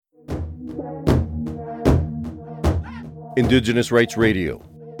Indigenous Rights Radio,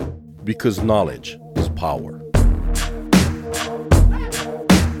 because knowledge is power.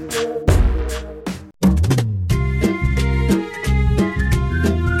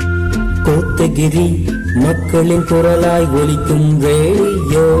 Kotagiri மக்களின் குரலாய் ஒலிக்கும்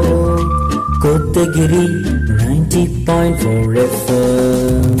ரேடியோ கோத்தகிரி 90.4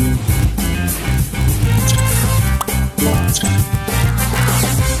 FM.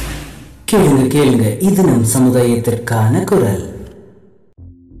 கேளுங்க கேளுங்க, இது நம் சமுதாயத்திற்கான குரல்.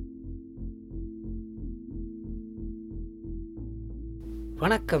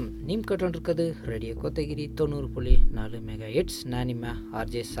 வணக்கம். நீம் கேட்டுருக்கிறது ரேடியோ கோத்தகிரி 90.4 MHz. நானிமா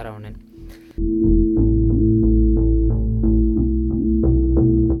ஆர்ஜே சரவணன்.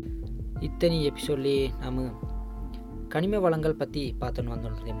 இத்தனை எபிசோட்லேயே நாம் கனிம வளங்கள் பற்றி பார்த்துன்னு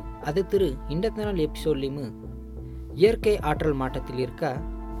வந்துருந்தோம். அது இந்த நாள் எபிசோட்லேயும் இயற்கை ஆற்றல் மாற்றத்தில் இருக்க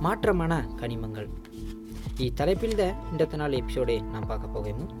மாற்றமான கனிமங்கள் தலைப்பில் இந்த நாள் எபிசோடே நாம் பார்க்க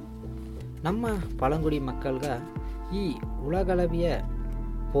போகணும். நம்ம பழங்குடி மக்கள்க உலகளவிய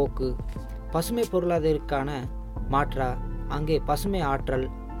போக்கு பசுமை பொருளாதாரத்திற்கான மாற்றா அங்கே பசுமை ஆற்றல்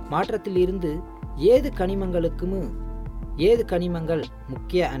மாற்றத்தில் இருந்து ஏது கனிமங்கள்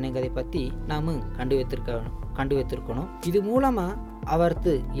முக்கிய அன்னைங்களை பற்றி நாம் கண்டு வைத்திருக்கணும். இது மூலமாக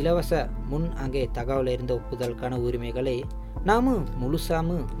அவர்த்து இலவச முன் அங்கே தகவல் இருந்த ஒப்புதலுக்கான உரிமைகளை நாம் முழுசாம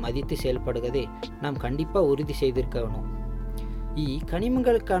மதித்து செயல்படுவதை நாம் கண்டிப்பாக உறுதி செய்திருக்கணும்.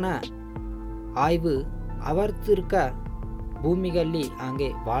 கனிமங்களுக்கான ஆய்வு அவர்த்திருக்க பூமிகளி அங்கே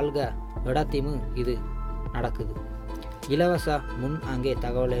வாழ்க இடத்தையும் இது நடக்குது. இலவச முன் அங்கே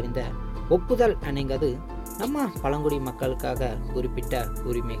தகவல் அறிந்த ஒப்புதல் அணைங்கிறது நம்ம பழங்குடி மக்களுக்காக குறிப்பிட்ட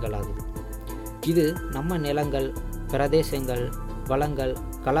உரிமைகளாகுது. இது நம்ம நிலங்கள், பிரதேசங்கள், வளங்கள்,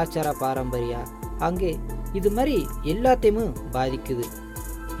 கலாச்சார பாரம்பரிய அங்கே இது மாதிரி எல்லாத்தையுமே பாதிக்குது.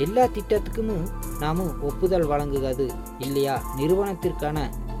 எல்லா திட்டத்துக்குமே நாம் ஒப்புதல் வழங்குகிறது இல்லையா நிறுவனத்திற்கான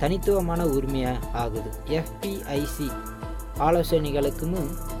தனித்துவமான உரிமையாக ஆகுது. FPIC ஆலோசனைகளுக்கும்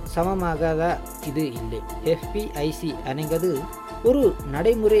சமமாக இது இல்லை. FPIC அணைங்கிறது ஒரு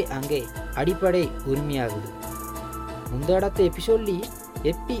நடைமுறை அங்கே அடிப்படை உரிமையாகுது. முந்தடத்த எபிசோட்லி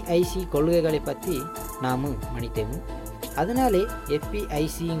FPIC கொள்கைகளை பற்றி நாம் மனித்தோம். அதனாலே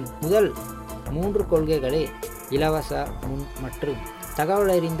FPICயின் முதல் 3 கொள்கைகளை இலவச முன் மற்றும்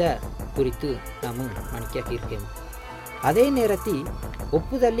தகவல் அறிந்த குறித்து நாம் மணிக்க இருக்கோம். அதே நேரத்தில்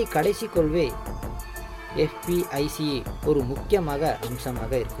ஒப்புதல்லி கடைசி கொள்கை FPIC ஒரு முக்கியமாக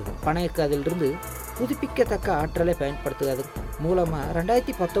அம்சமாக இருக்குது. பணக்கு அதிலிருந்து புதுப்பிக்கத்தக்க ஆற்றலை பயன்படுத்துவது மூலமாக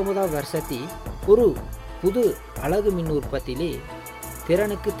 2019 வருஷத்தில் ஒரு புது அலகு மின் உற்பத்தியிலே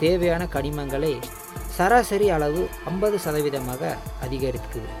திறனுக்கு தேவையான கனிமங்களை சராசரி அளவு 50%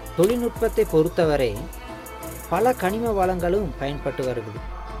 அதிகரிக்குது. தொழில்நுட்பத்தை பொறுத்தவரை பல கனிம வளங்களும் பயன்பட்டு வருகிறது.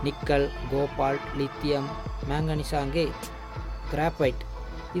 நிக்கல், கோபால்ட், லித்தியம், மேங்கனீஸ் அங்கே கிராஃபைட்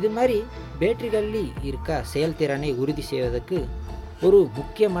இது மாதிரி பேட்டரிகளில் இருக்க செயல்திறனை உறுதி செய்வதற்கு ஒரு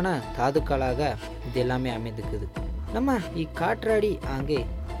முக்கியமான தாதுக்களாக இது எல்லாமே அமைந்துக்குது. நம்ம காற்றாடி அங்கே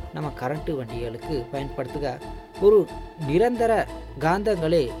நம்ம கரண்ட்டு வண்டிகளுக்கு பயன்படுத்துக ஒரு நிரந்தர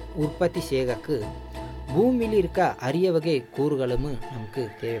காந்தங்களை உற்பத்தி செய்யக்கு பூமியில் இருக்க அரிய வகை கூறுகளும் நமக்கு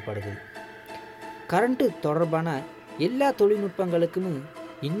தேவைப்படுது. கரண்ட்டு தொடர்பான எல்லா தொழில்நுட்பங்களுக்கும்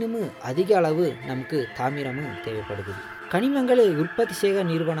இன்னும் அதிக அளவு நமக்கு தாமிரமும் தேவைப்படுது. கனிமங்களை உற்பத்தி செய்ய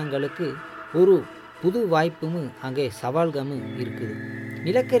நிறுவனங்களுக்கு ஒரு புது வாய்ப்பும் அங்கே சவால்களும் இருக்குது.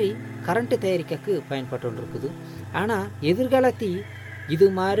 நிலக்கரி கரண்ட்டு தயாரிக்கக்கு பயன்பட்டு இருக்குது. ஆனால் எதிர்காலத்தில் இது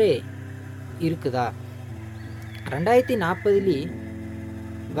மாதிரி இருக்குதா? 2040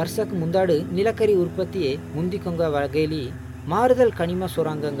 வருஷக்கு முந்தாடு நிலக்கரி உற்பத்தியை முந்திக்கொங்க வகையில் மாறுதல் கனிம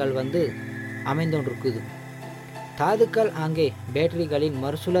சுரங்கங்கள் அமைந்தொன்றிருக்குது. தாதுக்கள் அங்கே பேட்டரிகளின்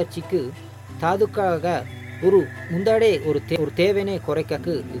மறுசுழற்சிக்கு தாதுக்காக ஒரு முந்தாடே ஒரு தேவையை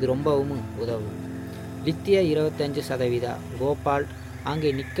குறைக்கக்கு இது ரொம்பவும் உதவும். லித்திய 25%, கோபால்ட் அங்கே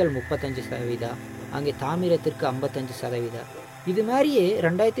நிக்கல் 35%, அங்கே தாமிரத்திற்கு 55%. இது மாதிரியே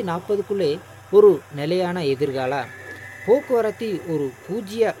 2040 ஒரு நிலையான எதிர்கால போக்குவரத்து ஒரு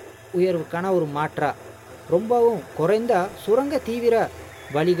பூஜ்ய உயர்வுக்கான ஒரு மாற்றா ரொம்பவும் குறைந்த சுரங்க தீவிர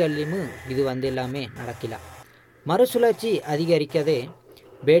வழிகளிலும் இது எல்லாமே நடக்கலாம். மறுசுழற்சி அதிகரிக்கதே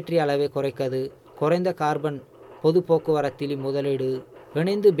பேட்டரி அளவை குறைக்கிறது. குறைந்த கார்பன் பொது போக்குவரத்தில் முதலீடு,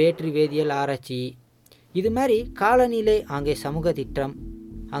 இணைந்து பேட்டரி வேதியியல் ஆராய்ச்சி இது மாதிரி காலநிலை அங்கே சமூக திட்டம்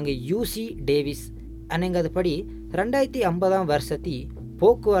அங்கே UC டேவிஸ் அணைங்கிறதுபடி 2050 வருஷத்தில்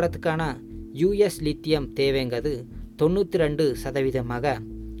போக்குவரத்துக்கான US லித்தியம் தேவைங்கிறது 92%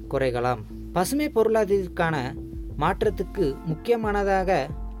 குறைகலாம். பசுமை பொருளாதாரத்திற்கான மாற்றத்துக்கு முக்கியமானதாக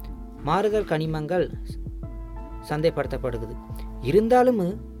மாறுதல் கனிமங்கள் சந்தைப்படுத்தப்படுகிறது. இருந்தாலும்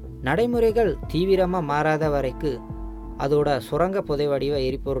நடைமுறைகள் தீவிரமாக மாறாத வரைக்கு அதோட சுரங்க புதை வடிவ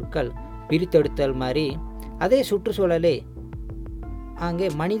எரிபொருட்கள் பிரித்தெடுத்தல் மாதிரி அதே சுற்றுச்சூழலே அங்கே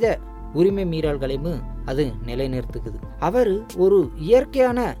மனித உரிமை மீறல்களையும் அது நிலைநிறுத்துக்குது. அவர் ஒரு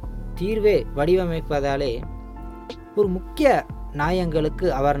இயற்கையான தீர்வை வடிவமைப்பதாலே ஒரு முக்கிய நியாயங்களுக்கு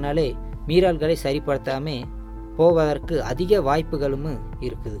அவர்னாலே மீறல்களை சரிப்படுத்தாமே போவதற்கு அதிக வாய்ப்புகளும்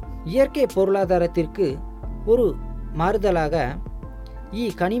இருக்குது. இயற்கை பொருளாதாரத்திற்கு ஒரு மாறுதலாக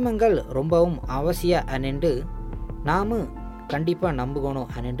கனிமங்கள் ரொம்பவும் அவசியம் அனெண்டு நாம் கண்டிப்பாக நம்புகணும்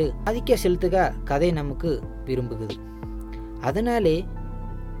அனெண்டு அதிக செலுத்துக கதை நமக்கு விரும்புகுது. அதனாலே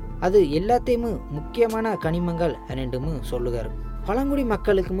அது எல்லாத்தையும் முக்கியமான கனிமங்கள் அனெண்டுமு சொல்லுகார். பழங்குடி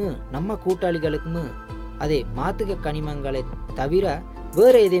மக்களுக்கும் நம்ம கூட்டாளிகளுக்கும் அதே மாத்துக கனிமங்களை தவிர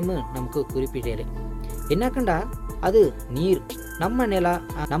வேறு எதையும் நமக்கு குறிப்பிடலை. என்னக்கண்டா அது நீர், நம்ம நிலா,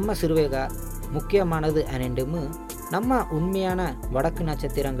 நம்ம சிறுவேகா முக்கியமானது அனெண்டுமு நம்ம உண்மையான வடக்கு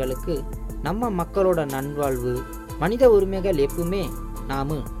நட்சத்திரங்களுக்கு நம்ம மக்களோட நல்வாழ்வு மனித உரிமைகள் எப்பவுமே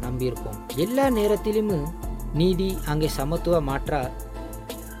நாம் நம்பியிருக்கோம். எல்லா நேரத்திலும் நீதி அங்கே சமத்துவ மாற்ற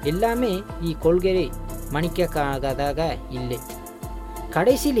எல்லாமே கொள்கையை மன்னிக்கக்காததாக இல்லை.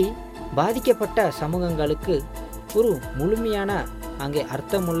 கடைசியில் பாதிக்கப்பட்ட சமூகங்களுக்கு ஒரு முழுமையான அங்கே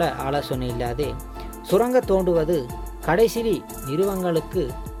அர்த்தமுள்ள ஆலோசனை இல்லாதே சுரங்க தோண்டுவது கடைசியில் நிறுவனங்களுக்கு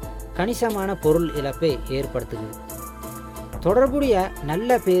கணிசமான பொருள் இழப்பை ஏற்படுத்துகிறது. தொடர்புடைய நல்ல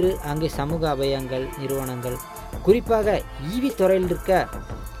பேர் அங்கே சமூக அபயங்கள் நிறுவனங்கள், குறிப்பாக துறையில் இருக்க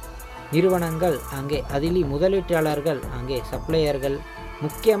நிறுவனங்கள் அங்கே அதில் முதலீட்டாளர்கள் அங்கே சப்ளையர்கள்,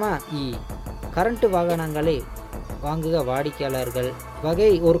 முக்கியமாக கரண்ட் வாகனங்களை வாங்குக வாடிக்கையாளர்கள்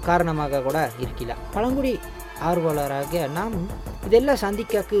வகை ஒரு காரணமாக கூட இருக்கலாம். பழங்குடி ஆர்வலராக நாம் இதெல்லாம்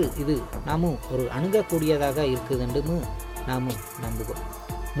சந்திக்காக்கு இது நாம் ஒரு அணுகக்கூடியதாக இருக்குதுன்னு நாம் நம்புகிறோம்.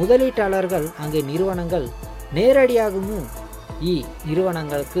 முதலீட்டாளர்கள் அங்கே நிறுவனங்கள் நேரடியாகவும்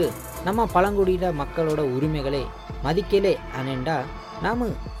நிறுவனங்களுக்கு நம்ம பழங்குடியின மக்களோட உரிமைகளை மதிக்கலே அனெண்டா நாம்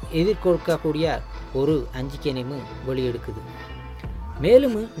எதிர்கொடுக்கக்கூடிய ஒரு அஞ்சிக்கையும் வெளியெடுக்குது.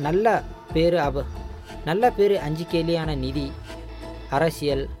 மேலும் நல்ல பேர் அஞ்சிக்கையிலேயான நிதி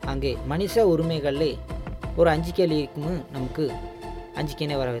அரசியல் அங்கே மனுஷ உரிமைகளில் ஒரு அஞ்சிக்கையிலும் நமக்கு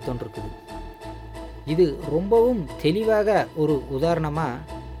அஞ்சிக்கைனே வர தோன்றிருக்குது. இது ரொம்பவும் தெளிவாக ஒரு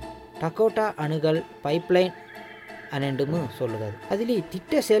உதாரணமாக டக்கோட்டா அணுகல் பைப்லைன் அனெண்டுமு சொல்லுகிறது. அதில்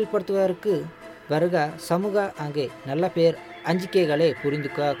திட்ட செயல்படுத்துவதற்கு வருக சமூக அங்கே நல்ல பேர் அஞ்சிக்கைகளை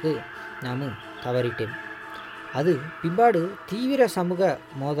புரிந்துக்காக்கு நாம் தவறிட்டேன். அது பின்பாடு தீவிர சமூக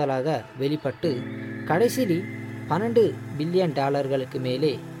மோதலாக வெளிப்பட்டு கடைசியில் $12 பில்லியன்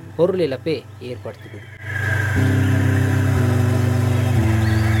மேலே பொருள் இழப்பை ஏற்படுத்துது.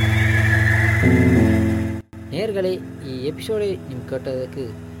 நேயர்களே, எபிசோடை நீங்கள் கேட்டதுக்கு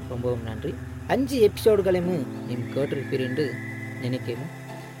ரொம்பவும் நன்றி. 5 எபிசோடுகளையும் நீங்கள் கேட்டிருப்பீரென்று நினைக்கிறோம்.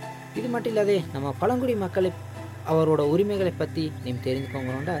 இது மட்டும் இல்லாதே நம்ம பழங்குடி மக்களை அவரோட உரிமைகளை பற்றி நீங்கள்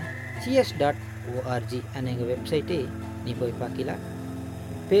தெரிஞ்சுக்கோங்கடா cs.org எங்கள் வெப்சைட்டை நீ போய் பார்க்கலாம்.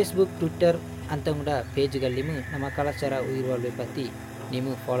 ஃபேஸ்புக், ட்விட்டர் ಅಂತಂಗಡ ಪೇಜ್ಗಲ್ಲಿಮು ನಮ್ಮ ಕಲಾಚಾರ ಉಯಿರ್ವಾಳ್ವೆ பற்றி ನೀವು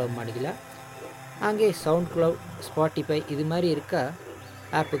ஃபாலோ ಮಾಡಿக்கலாம். ಹಾಗೆ ಸೌಂಡ್ ಕ್ಲೌಡ್, ಸ್ಪಾಟಿಫೈ இது மாதிரி இருக்க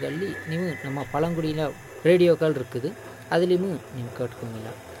ஆப்புகள்லி ನೀವು ನಮ್ಮ பழங்குடியில ரேடியோக்கள் இருக்குது, அதுலேயும் நீங்கள்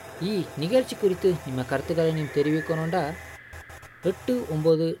கேட்டுக்கோங்களா. நிகழ்ச்சி குறித்து ನಿಮ್ಮ கருத்துக்களை நீங்கள் தெரிவிக்கணும்டா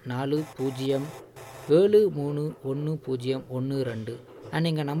 8940731012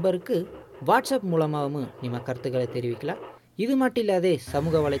 எங்கள் நம்பருக்கு வாட்ஸ்அப் மூலமாகவும் ನಿಮ್ಮ கருத்துக்களை தெரிவிக்கலாம். இது மட்டும் இல்லாதே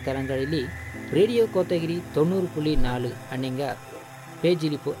சமூக வலைத்தளங்களில் ரேடியோ கோத்தகிரி 90.4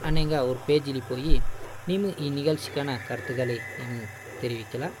 ஒரு பேஜில் போய் நீங்கள் நிகழ்ச்சிக்கான கருத்துக்களை நீங்கள்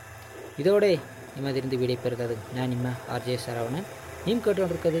தெரிவிக்கலாம். இதோட நிம்மதிருந்து விடைபெறுகிறது நான் ನಿಮ್ಮ ஆர்ஜே சரவணன். நீங்கள்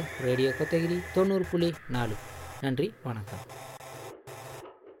கேட்டுக்கொண்டிருக்கிறது ரேடியோ கோத்தகிரி 90.4. நன்றி, வணக்கம்.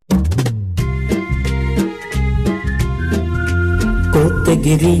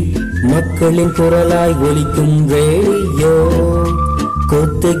 கோத்தகிரி மக்களின் குரலாய் ஒலிக்கும் ரேடியோ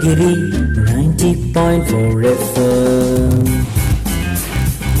கோத்தகிரி 90.4 FM.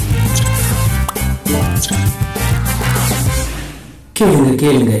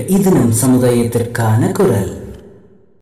 கேளுங்க, இது நம் சமுதாயத்திற்கான குரல்.